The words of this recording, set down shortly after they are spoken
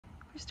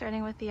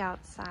Starting with the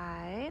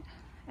outside,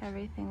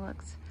 everything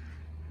looks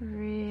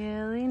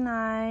really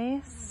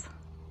nice.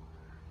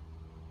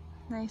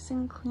 Nice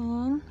and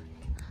clean.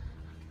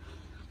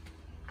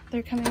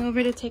 They're coming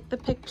over to take the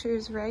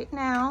pictures right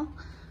now.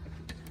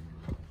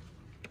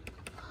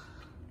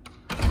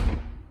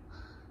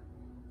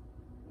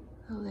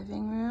 The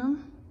living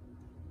room.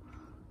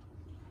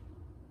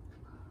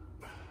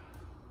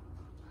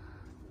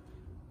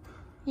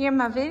 You're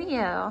my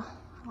video.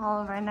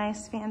 All of our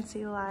nice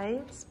fancy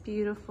lights,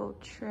 beautiful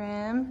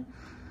trim.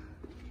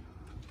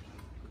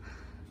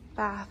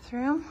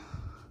 Bathroom.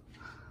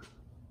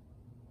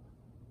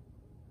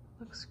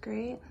 Looks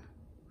great.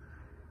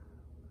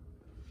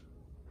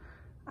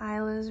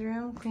 Isla's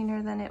room,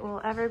 cleaner than it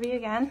will ever be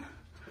again.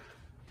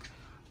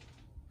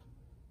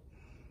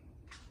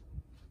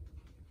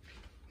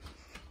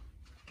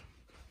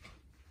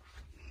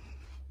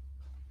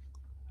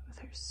 With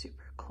her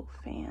super cool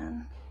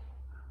fan.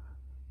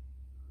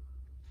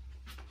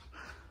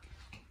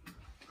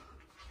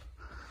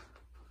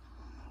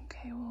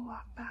 Okay, we'll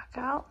walk back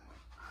out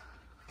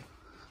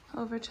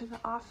over to the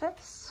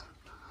office.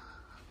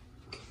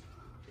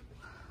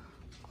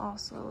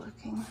 Also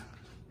looking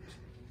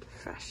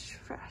fresh.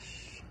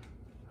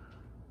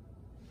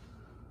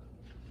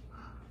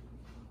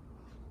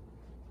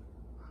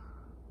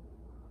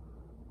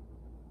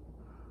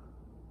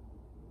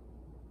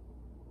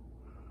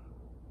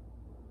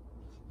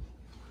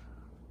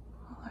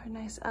 All our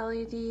nice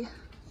LED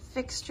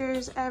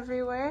fixtures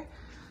everywhere.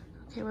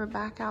 Okay, we're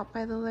back out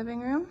by the living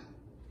room.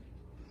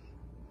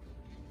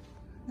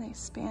 Nice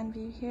span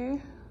view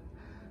here.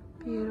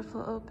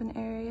 Beautiful open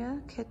area,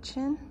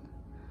 kitchen.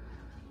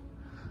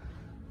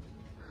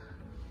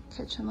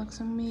 Kitchen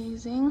looks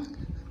amazing.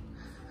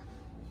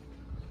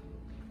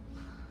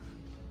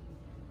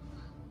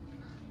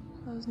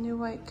 Those new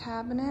white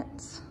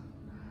cabinets.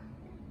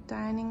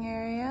 Dining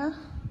area.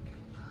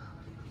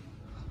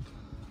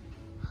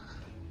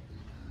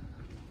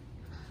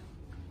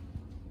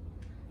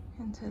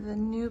 Into the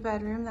new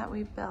bedroom that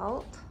we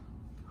built.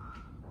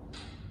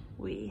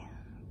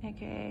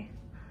 AKA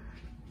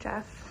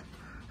Jeff.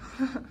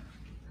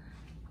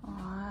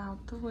 Out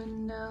the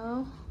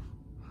window.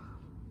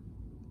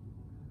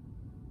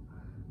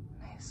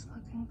 Nice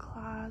looking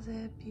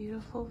closet,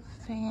 beautiful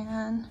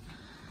fan.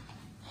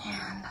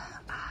 And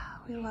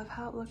we love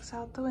how it looks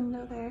out the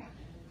window there.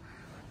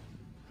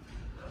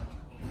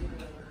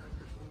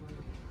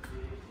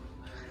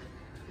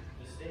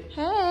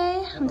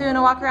 Hey, I'm doing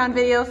a walk around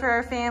video for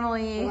our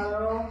family.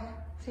 Hello.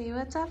 Say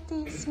what's up,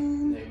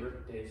 Jason. Neighbor,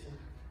 Jason.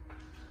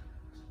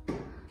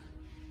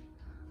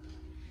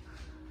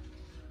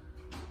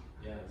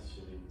 Yeah, this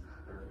should be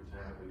perfect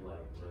time if we like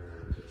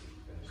we're just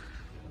finished.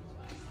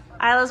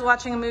 Isla's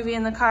watching a movie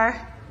in the car.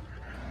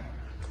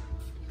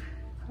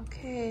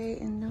 Okay,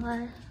 into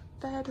our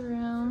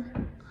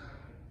bedroom.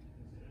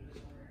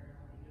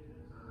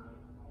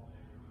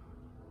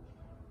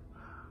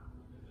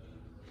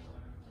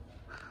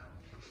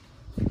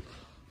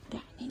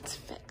 That needs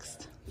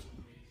fixed.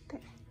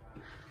 There.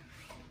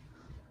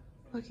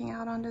 Looking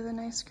out onto the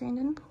nice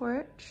screened-in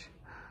porch.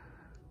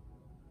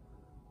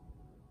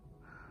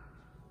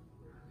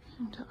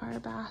 Into our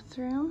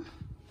bathroom.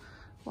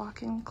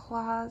 Walk-in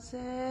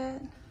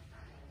closet.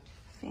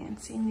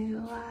 Fancy new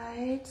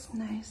lights.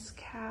 Nice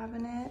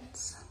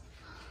cabinets.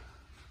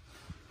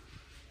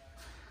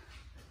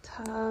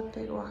 Tub,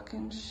 big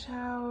walk-in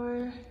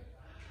shower.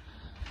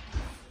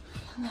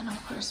 And then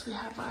of course we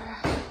have our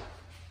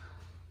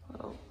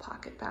little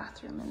pocket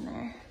bathroom in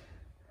there.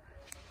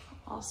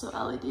 Also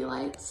LED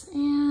lights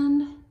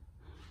and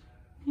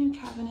new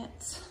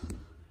cabinets.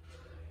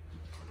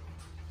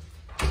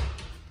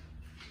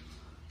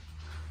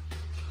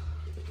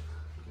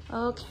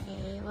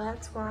 Okay,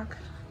 let's walk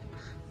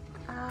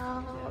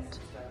out.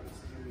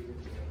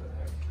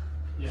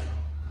 Yeah.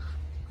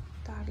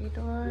 Dotty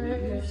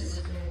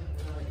doors.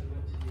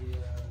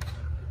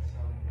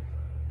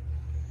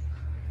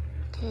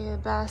 Okay, the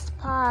best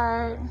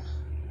part.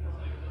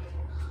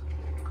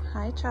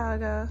 Hi,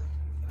 Chaga.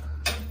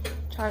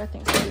 Chaga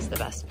thinks this is the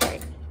best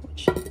part,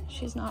 which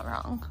she's not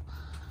wrong.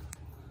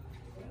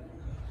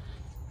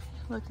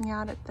 Looking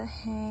out at the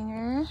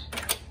hangar.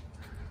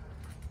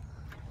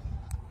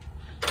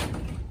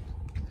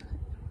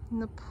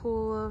 And the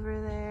pool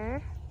over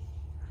there.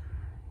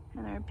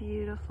 And our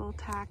beautiful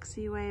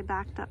taxiway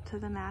backed up to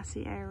the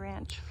Massey Air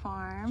Ranch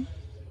farm.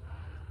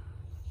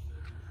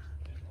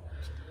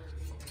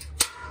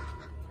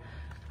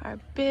 Our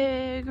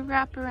big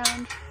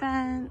wraparound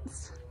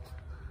fence.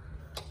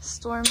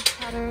 Storm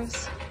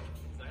shutters.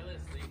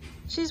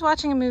 She's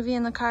watching a movie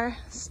in the car.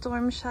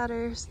 Storm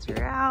shutters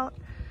throughout.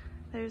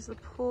 There's the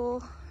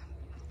pool.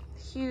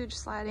 Huge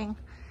sliding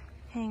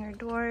hangar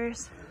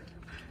doors.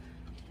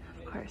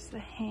 Of course, the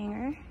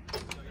hangar.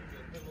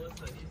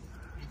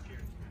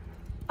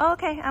 Oh,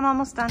 okay, I'm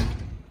almost done.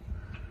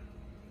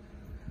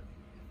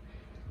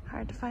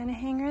 Hard to find a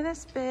hangar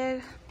this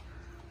big.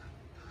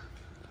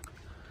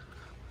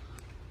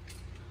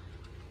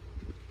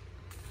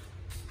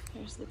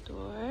 There's the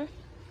door.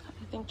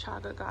 I think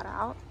Chaga got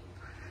out.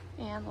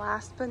 And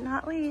last but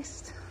not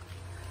least,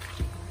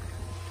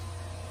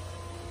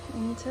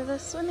 into the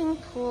swimming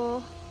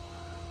pool.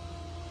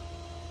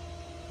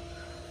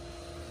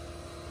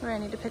 Where I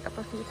need to pick up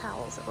a few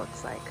towels, it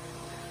looks like.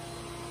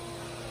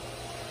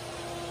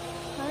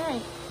 All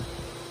right,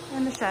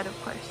 and the shed,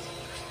 of course.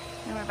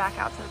 And we're back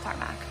out to the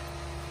tarmac.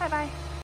 Bye-bye.